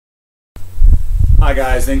Hi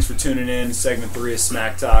guys, thanks for tuning in. Segment 3 of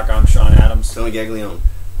Smacktalk. I'm Shawn Adams. Tony Gaglione.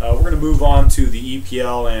 We're going to move on to the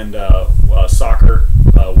EPL and soccer,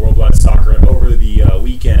 worldwide soccer, over the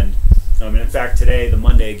weekend. In fact, today, the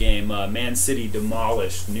Monday game, Man City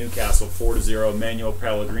demolished Newcastle 4-0. Manuel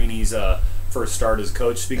Pellegrini's first start as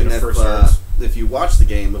coach. Speaking of first starts, if you watch the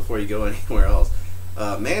game before you go anywhere else,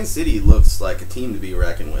 Man City looks like a team to be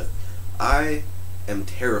reckoned with. I am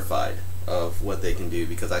terrified of what they can do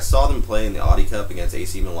because I saw them play in the Audi Cup against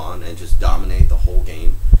AC Milan and just dominate the whole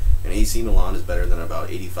game. And AC Milan is better than about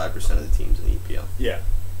 85% of the teams in the EPL. Yeah.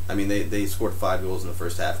 I mean, they scored 5 goals in the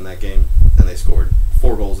first half in that game, and they scored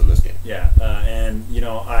 4 goals in this game. Yeah, and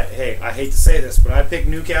I hate to say this, but I picked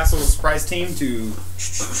Newcastle as a surprise team to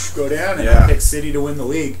go down, and I picked City to win the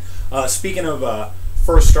league. Speaking of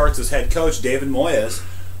first starts as head coach, David Moyes,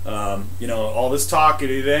 all this talk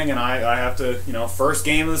and everything, and I have to, first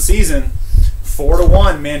game of the season,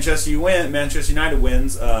 4-1, Manchester United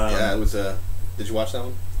wins. It was did you watch that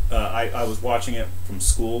one? I was watching it from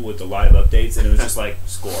school with the live updates, and it was just like,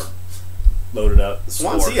 score. Loaded up.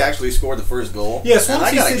 Swansea actually scored the first goal. Yeah, Swansea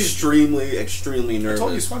and I got City's extremely nervous. I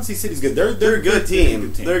told you, Swansea City's good. They're a good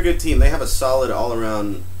team. They're a good team. They have a solid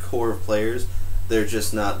all-around core of players. They're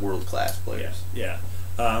just not world-class players. Yeah.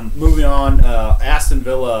 Moving on, Aston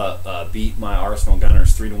Villa beat my Arsenal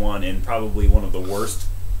Gunners 3-1 in probably one of the worst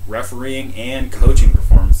refereeing and coaching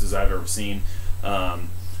performances I've ever seen.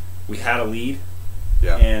 We had a lead.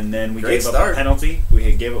 Yeah. And then we gave up start. A penalty.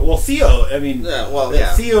 We gave it. Well, Theo.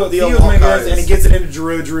 Theo's my guy, and he gets it into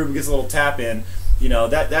Giroud. Giroud gets a little tap in.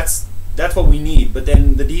 That's what we need. But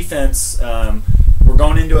then the defense. We're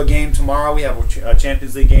going into a game tomorrow. We have a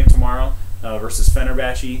Champions League game tomorrow versus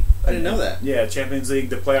Fenerbahce. I didn't know that. Yeah, Champions League.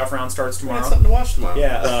 The playoff round starts tomorrow. That's something to watch tomorrow.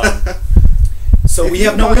 Yeah. So we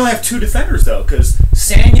don't have 2 defenders though, because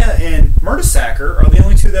Sanya and Mertesacker are the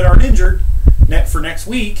only 2 that aren't injured. For next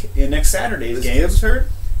week, in next Saturday's game. Gibbs hurt?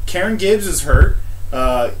 Karen Gibbs is hurt.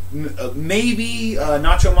 Maybe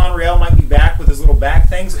Nacho Monreal might be back with his little back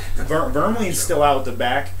things. Vermeulen's still out with the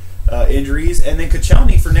back injuries. And then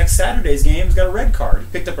Koscielny for next Saturday's game has got a red card. He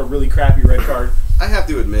picked up a really crappy red card. I have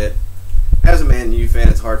to admit, as a Man U fan,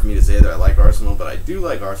 it's hard for me to say that I like Arsenal, but I do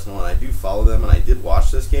like Arsenal, and I do follow them, and I did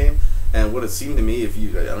watch this game. And what it seemed to me, I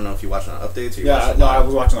don't know if you watched on updates or you watched it. I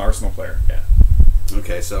was watching the Arsenal player. Yeah.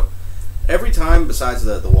 Okay, so every time, besides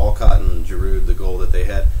the Walcott and Giroud, the goal that they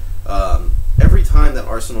had, every time that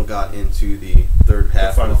Arsenal got into the third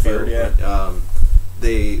half of the field,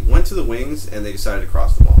 they went to the wings and they decided to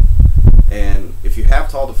cross the ball. And if you have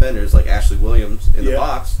tall defenders like Ashley Williams in the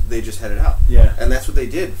box, they just headed out. Yeah. And that's what they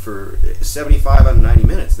did for 75 out of 90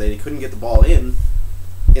 minutes. They couldn't get the ball in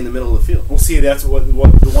the middle of the field. We'll see. That's what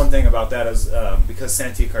the one thing about that is because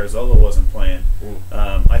Santi Cazorla wasn't playing.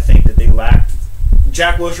 I think that they lacked.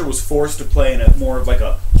 Jack Wilshere was forced to play in more of like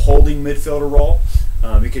a holding midfielder role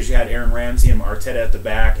because you had Aaron Ramsey and Arteta at the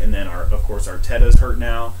back, and then of course Arteta's hurt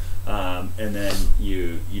now, and then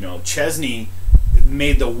Chesney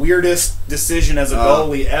made the weirdest decision as a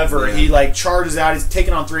goalie ever. Yeah. He charges out. He's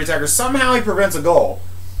taking on 3 attackers. Somehow he prevents a goal.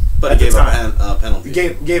 But he gave up a penalty.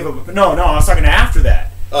 Gave up. No. I was talking after that.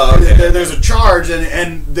 Oh, okay. There's a charge,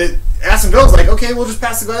 and the Aston Villa's like, okay, we'll just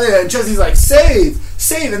pass the guy there. And Chesney's like, save.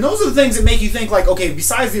 And those are the things that make you think, like, okay,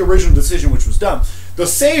 besides the original decision, which was dumb, the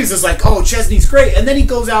saves is like, oh, Chesney's great. And then he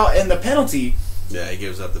goes out and the penalty. Yeah, he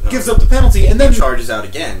gives up the penalty. And then he charges out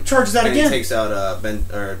again. And he takes out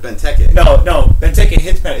Benteke. No, Benteke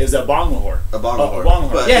hits is a Bonglahor.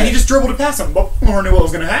 But he just dribbled it past him. Bonglahor knew what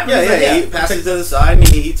was going to happen. He passed it to the side, and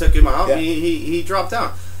he took him out, and he dropped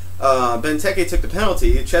down. Benteke took the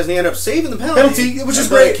penalty. Chesney ended up saving the penalty, which is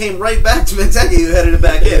great. It came right back to Benteke, who headed it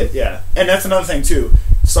back in. Yeah, and that's another thing too.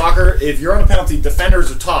 Soccer, if you're on a penalty,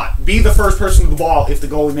 defenders are taught be the first person to the ball if the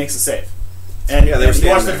goalie makes a save. And they're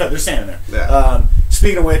standing there. Yeah.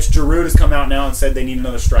 Speaking of which, Giroud has come out now and said they need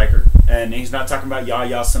another striker, and he's not talking about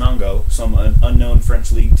Yaya Sanango, some unknown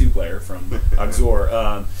French League 2 player from Auxerre.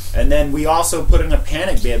 And then we also put in a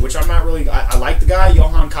panic bid, which I'm not really. I like the guy,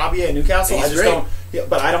 Johan Cabier at Newcastle. He's I just great. don't. Yeah,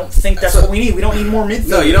 but I don't think that's what we need. We don't need more midfielders.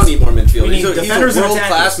 No, you don't need more midfielders. We need defenders he's a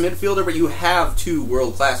world-class midfielder, but you have 2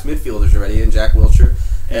 world-class midfielders already in Jack Wilshere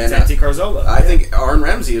and Santi Cazorla. I think Aaron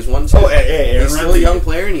Ramsey is one too. Oh, Aaron he's still a young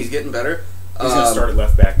player and he's getting better. He's going to start at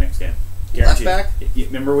left back next game. Guaranteed. Left back?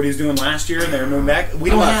 Remember what he was doing last year and they were moving back?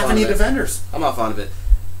 We don't have any defenders. I'm not fond of it.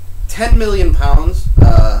 £10 million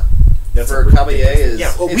for Cabier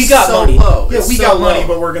is we got so money. Low. Yeah, we got money,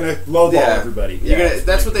 but we're going to lowball everybody.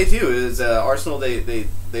 That's what they do. Is Arsenal they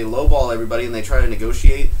lowball everybody and they try to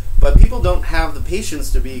negotiate, but people don't have the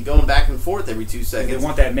patience to be going back and forth every 2 seconds. They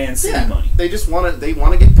want that Man City money. They just want to. They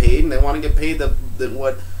want to get paid, and they want to get paid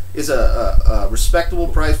what is a respectable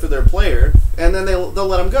price for their player, and then they'll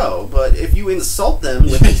let them go. But if you insult them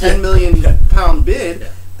with a £10 million bid,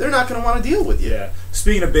 they're not going to want to deal with you. Yeah.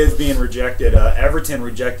 Speaking of bids being rejected, Everton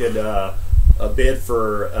rejected a bid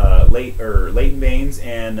for Leighton Baines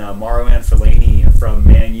and Marouane Fellaini from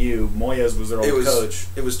Man U. Moyes was their old coach.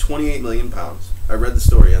 It was £28 million. I read the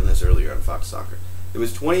story on this earlier on Fox Soccer. It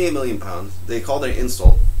was £28 million. They called it an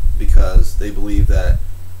insult because they believe that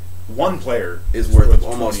one player is worth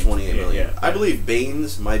almost $28 million. Yeah. I believe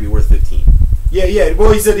Baines might be worth 15. Yeah.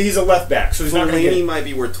 Well, he's a left back, so he's not going to get. Might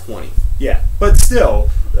be worth 20. Yeah, but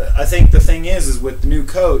still, I think the thing is with the new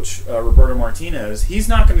coach Roberto Martinez, he's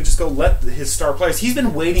not going to just go let his star players. He's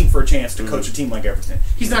been waiting for a chance to coach a team like Everton.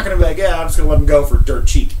 He's not going to be like, I'm just going to let him go for dirt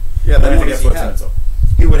cheap. Yeah, then I think that's what's mental.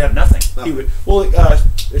 He would have nothing. He would. Well,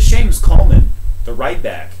 Seamus Coleman, the right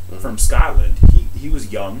back from Scotland, he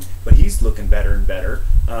was young, but he's looking better and better.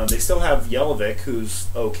 They still have Jelic, who's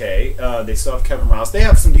okay. They still have Kevin Rouse. They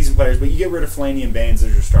have some decent players, but you get rid of Fellaini and Baines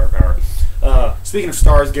as your star power. Speaking of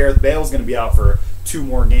stars, Gareth Bale's going to be out for 2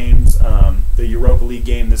 more games. The Europa League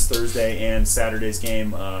game this Thursday and Saturday's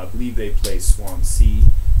game. I believe they play Swansea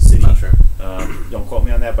City. Not sure. Don't quote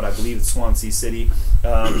me on that, but I believe it's Swansea City.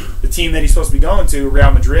 The team that he's supposed to be going to,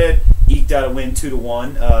 Real Madrid, eked out a win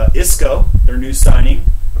 2-1. Isco, their new signing,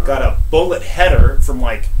 got a bullet header from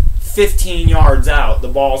like 15 yards out. The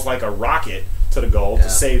ball's like a rocket to the goal to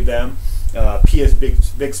save them.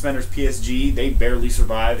 Big spenders PSG, they barely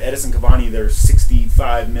survived. Edison Cavani, their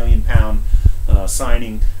 £65 million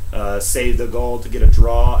signing, saved the goal to get a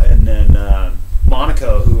draw, and then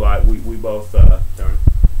Monaco, who we both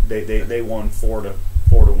they won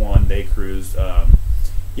 4-1. They cruised.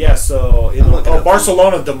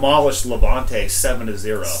 Barcelona demolished Levante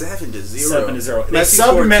 7-0. 7-0. 7-0. They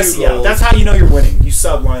subbed Messi out. That's how you know you're winning. You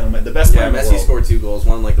sub Lionel Messi, the best player in the world. Messi scored 2 goals.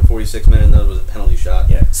 One like the 46th minute, and the other was a penalty shot.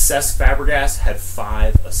 Yeah. Cesc Fabregas had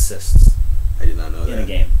 5 assists. I did not know that. In a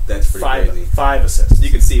game. That's pretty crazy. 5 assists. You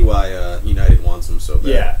can see why United wants him so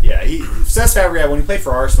bad. Yeah. Cesc Fabregas, when he played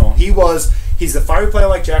for Arsenal, he's a fiery player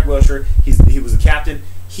like Jack Wilshere. He was a captain.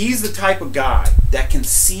 He's the type of guy that can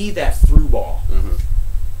see that through ball. Mm-hmm.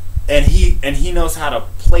 And he knows how to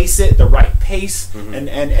place it the right pace, and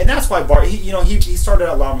that's why he started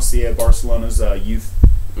at La Masia, Barcelona's youth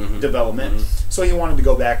development, so he wanted to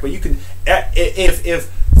go back. But you can if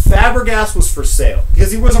Fabregas was for sale,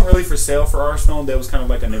 because he wasn't really for sale for Arsenal, there was kind of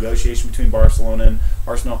like a negotiation between Barcelona and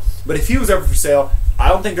Arsenal. But if he was ever for sale, I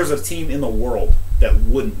don't think there's a team in the world that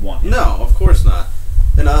wouldn't want him. No, of course not.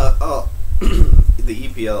 And the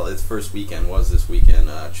EPL, its first weekend was this weekend.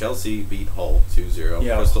 Chelsea beat Hull 2-0.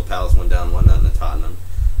 Yeah. Crystal Palace went down 1-0 to Tottenham.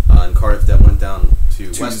 And Cardiff that went down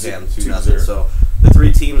to West Ham 2-0. So the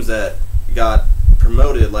 3 teams that got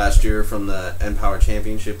promoted last year from the Empower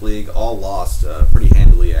Championship League all lost pretty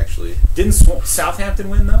handily, actually. Didn't Southampton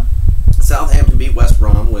win, though? Southampton beat West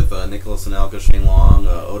Brom with Nicholas Anelka, Shane Long,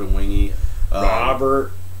 Odin Wingy.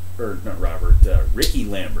 Ricky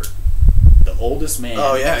Lambert. The oldest man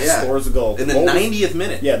scores a goal. In the 90th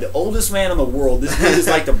minute. Yeah, the oldest man in the world. This dude is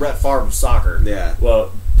like the Brett Favre of soccer. Yeah.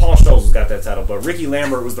 Well, Paul Scholes has got that title, but Ricky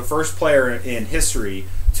Lambert was the first player in history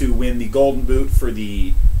to win the Golden Boot for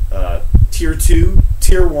the Tier 2,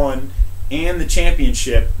 Tier 1, and the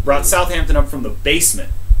championship. Brought Southampton up from the basement.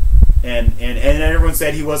 And everyone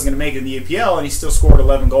said he wasn't going to make it in the EPL, and he still scored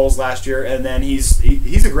 11 goals last year, and then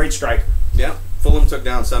he's a great striker. Yeah. Fulham took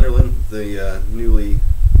down Sunderland, the newly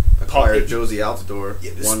acquired Josie Altidore,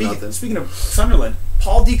 1-0. Speaking of Sunderland,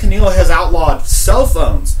 Paul Di Canio has outlawed cell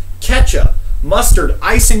phones, ketchup, mustard,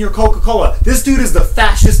 ice in your Coca-Cola. This dude is the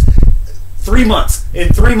fascist. 3 months. In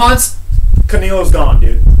 3 months, Canio's gone,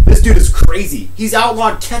 dude. This dude is crazy. He's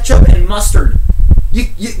outlawed ketchup and mustard.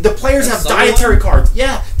 The players have dietary cards.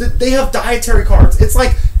 Yeah, they have dietary cards. It's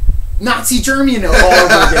like Nazi Germany all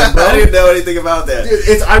over again, bro. I didn't know anything about that.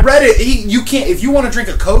 I read it. You can't, if you want to drink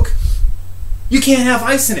a Coke, you can't have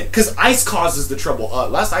ice in it because ice causes the trouble.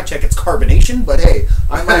 Last I checked, it's carbonation, but hey,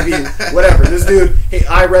 I might be whatever. This dude, hey,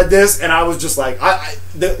 I read this and I was just like,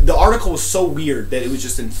 the article was so weird that it was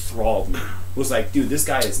just enthralled me. It was like, dude, this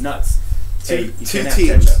guy is nuts. Two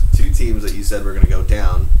teams that you said were going to go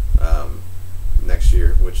down next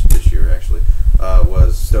year, which this year actually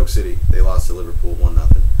was Stoke City. They lost to Liverpool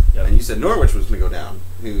 1-0. Yep. And you said Norwich was going to go down.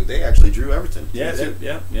 Who they actually drew Everton. Yeah.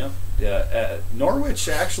 Norwich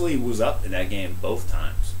actually was up in that game both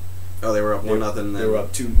times. Oh, they were up 1-0. They were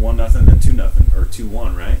up 1-0, then 2-0 or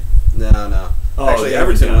 2-1, right? No. Oh, actually,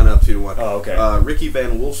 Everton went up 2-1. Oh, okay. Ricky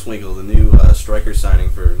Van Wolfswinkel, the new striker signing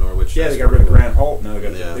for Norwich. Yeah, they got rid of Grant Holt. No,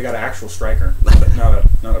 they got an actual striker, not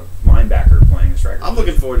a linebacker playing a striker. I'm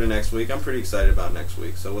looking forward to next week. I'm pretty excited about next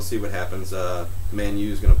week. So we'll see what happens. Man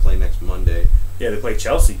U is going to play next Monday. Yeah, they play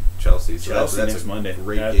Chelsea. So That's next a Monday.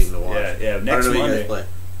 Great that's, game to watch. Yeah, next I don't know Monday. Who you guys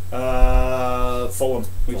play. Fulham.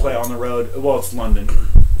 We play on the road. Well, it's London.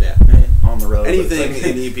 Yeah. On the road. Anything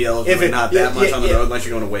in EPL is really not that much on the road unless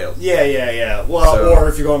you're going to Wales. Yeah. Well, or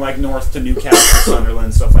if you're going like north to Newcastle,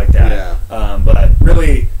 Sunderland, stuff like that. Yeah. But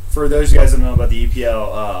really, for those of you guys that don't know about the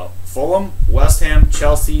EPL, Fulham, West Ham,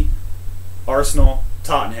 Chelsea, Arsenal,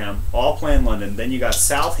 Tottenham, all play in London. Then you got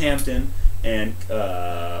Southampton and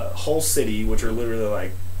Hull City, which are literally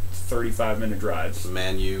like 35-minute drives.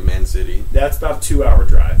 Man U, Man City. That's about a 2-hour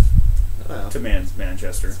drive to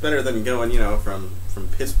Manchester. It's better than going, from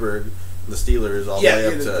Pittsburgh, the Steelers, all the way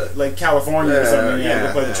up to like California or something. To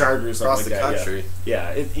play the Chargers, or something across like the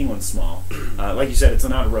that. country. England's small. Like you said, it's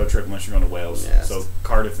not a road trip unless you're going to Wales. Yes. So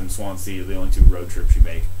Cardiff and Swansea are the only 2 road trips you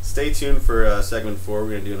make. Stay tuned for segment 4.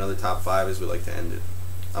 We're going to do another top 5 as we like to end it.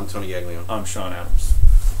 I'm Tony Gaglione. I'm Shawn Adams.